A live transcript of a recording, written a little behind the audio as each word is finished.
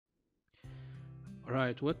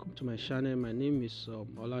Alright, welcome to my channel. My name is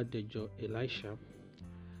Oladejo Elisha.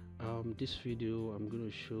 This video I'm going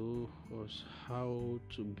to show us how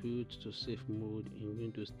to build to safe mode in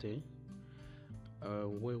Windows 10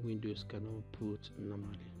 where Windows cannot boot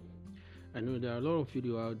normally. I know there are a lot of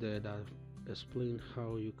videos out there that explain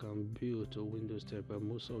how you can build to Windows 10, but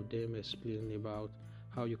most of them explain about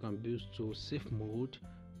how you can build to safe mode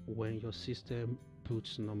when your system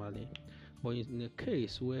boots normally. But in a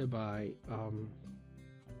case whereby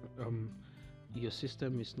your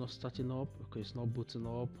system is not starting up, okay, it's not booting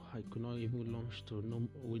up, I could not even launch to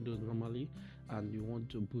Windows normally, and you want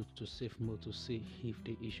to boot to safe mode to see if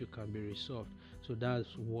the issue can be resolved. So that's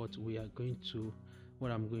what I'm going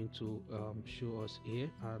to show us here,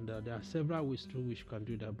 and there are several ways through which you can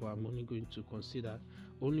do that, but I'm only going to consider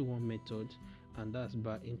only one method, and that's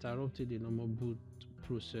by interrupting the normal boot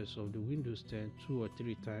process of the Windows 10 2 or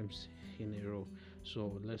 3 times in a row.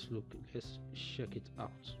 So let's check it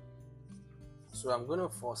out. So I'm going to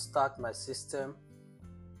first start my system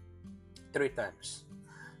 3 times.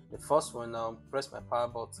 The first one, I'll press my power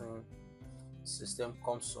button, system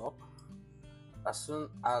comes up. As soon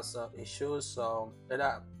as it shows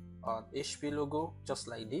either an HP logo just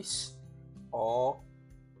like this, or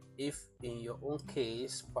if in your own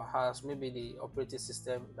case perhaps maybe the operating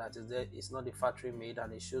system that is there is not the factory made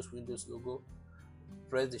and it shows Windows logo,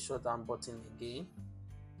 press the shutdown button again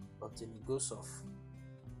until it goes off.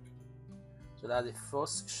 So that's the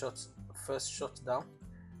first shutdown.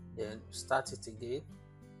 Then start it again,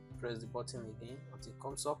 press the button again until it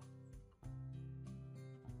comes up.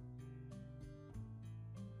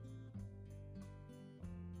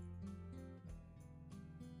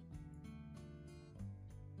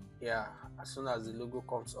 Yeah, as soon as the logo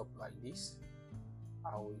comes up like this,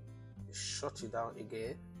 I will shut it down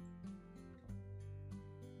again.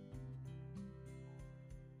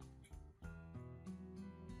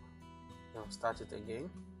 Now start it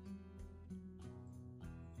again.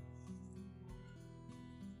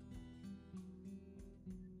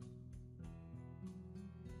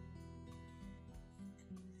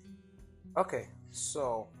 Okay,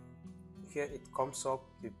 so here it comes up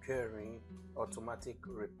preparing automatic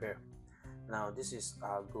repair. Now this is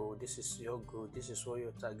our goal, this is your goal, this is what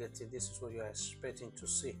you're targeting, this is what you're expecting to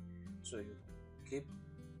see. So you keep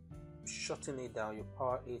shutting it down, you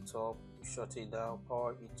power it up, you shut it down,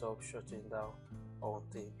 power it up, shut it down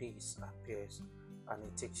until this appears, and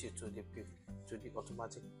it takes you to the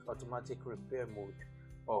automatic repair mode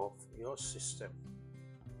of your system.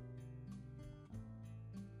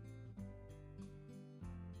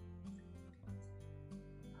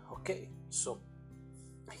 Okay, so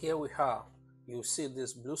here we are. You see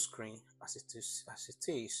this blue screen as it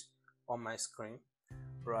is on my screen,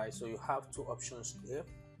 right? So you have two options here,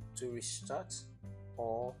 to restart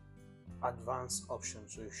or advanced option.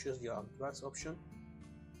 So you choose your advanced option.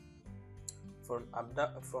 From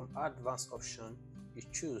advanced option, you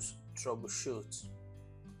choose troubleshoot.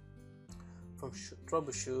 From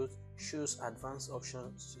troubleshoot, choose advanced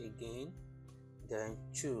options again, then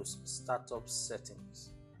choose startup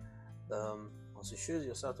settings. Once you choose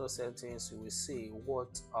your startup settings, you will see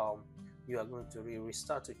what you are going to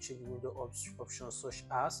restart to change window options, such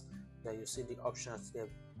as that you see the options there.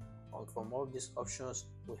 From all these options,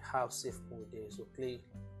 we have safe mode there. So click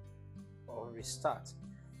on restart,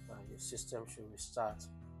 and your system should restart.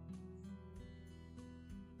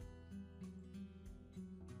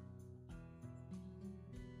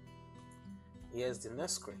 Here's the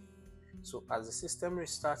next screen. So as the system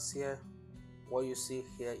restarts here, what you see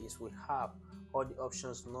here is we have all the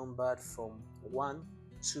options numbered from 1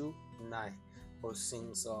 to 9. But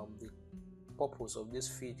since the purpose of this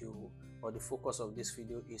video or the focus of this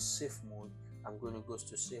video is safe mode, I'm going to go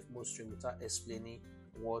to safe mode straight without explaining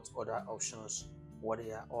what other options, what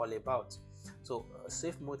they are all about. So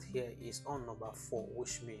safe mode here is on number 4,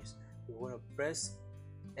 which means you want to press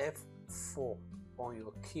F4 on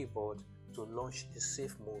your keyboard to launch the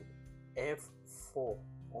safe mode. F4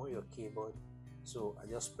 on your keyboard. So I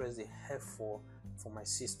just press the F4 for my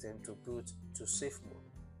system to boot to safe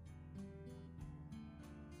mode.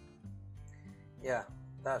 Yeah,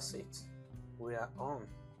 that's it. We are on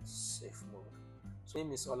safe mode. So my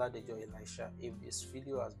name is Oladejo Elisha. If this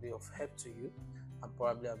video has been of help to you, and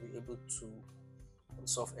probably I'll be able to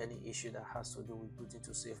solve any issue that has to do with booting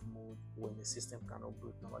to safe mode when the system cannot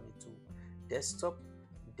boot normally to desktop,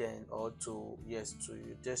 then or to your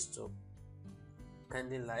desktop,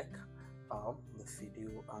 kindly like the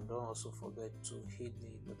video, and don't also forget to hit the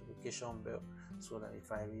notification bell so that if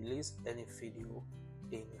I release any video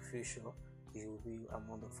in the future, you will be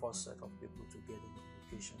among the first set of people to get the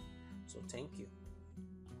notification. So thank you.